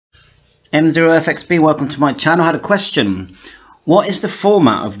M0FXB, welcome to my channel. I had a question. What is the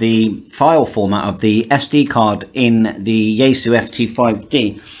format of the file format of the SD card in the YAESU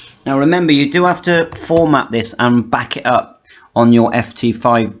FT5D? Now remember, you do have to format this and back it up on your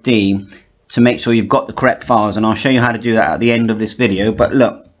FT5D to make sure you've got the correct files, and I'll show you how to do that at the end of this video. But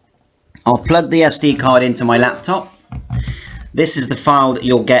look, I'll plug the SD card into my laptop. This is the file that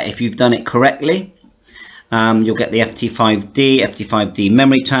you'll get if you've done it correctly. You'll get the FT5D, FT5D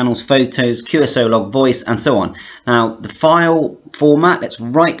memory channels, photos, QSO log, voice, and so on. Now, the file format, let's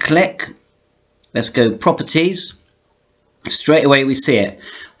right click. Let's go properties. Straight away we see it.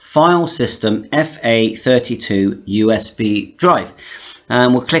 File system FA32 USB drive.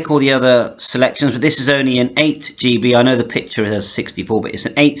 We'll click all the other selections, but this is only an 8 GB. I know the picture has 64, but it's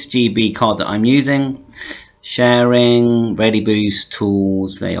an 8 GB card that I'm using. Sharing, ready boost,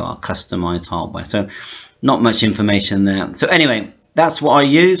 tools, they are customized hardware. So not much information there. So anyway, that's what I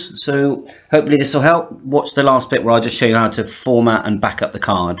use. So hopefully this will help. Watch the last bit where I'll just show you how to format and back up the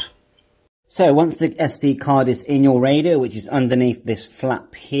card. So once the SD card is in your radio, which is underneath this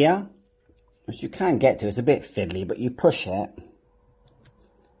flap here, which you can get to, it's a bit fiddly, but you push it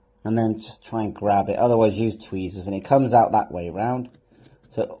and then just try and grab it. Otherwise use tweezers, and it comes out that way round.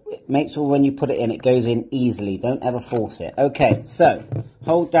 So make sure when you put it in, it goes in easily. Don't ever force it. Okay, so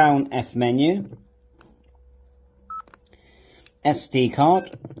hold down F menu. SD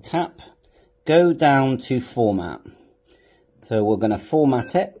card, tap, go down to format. So we're going to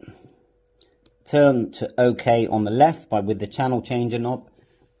format it. Turn to OK on the left with the channel changer knob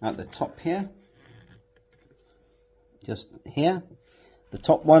at the top here. Just here, the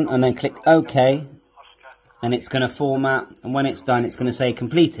top one, and then click OK. And it's going to format, and when it's done, it's going to say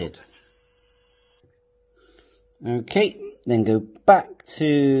completed. Okay, then go back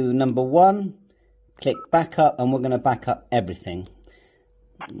to number 1. Click back up, and we're going to back up everything.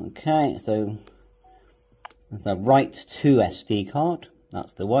 Okay, so there's a write to SD card.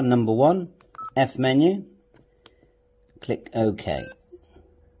 That's the one, number 1. F menu. Click OK.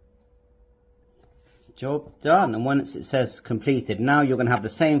 Job done. And once it says completed, now you're going to have the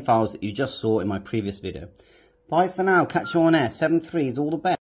same files that you just saw in my previous video. Bye for now. Catch you on air. 7-3s. All the best.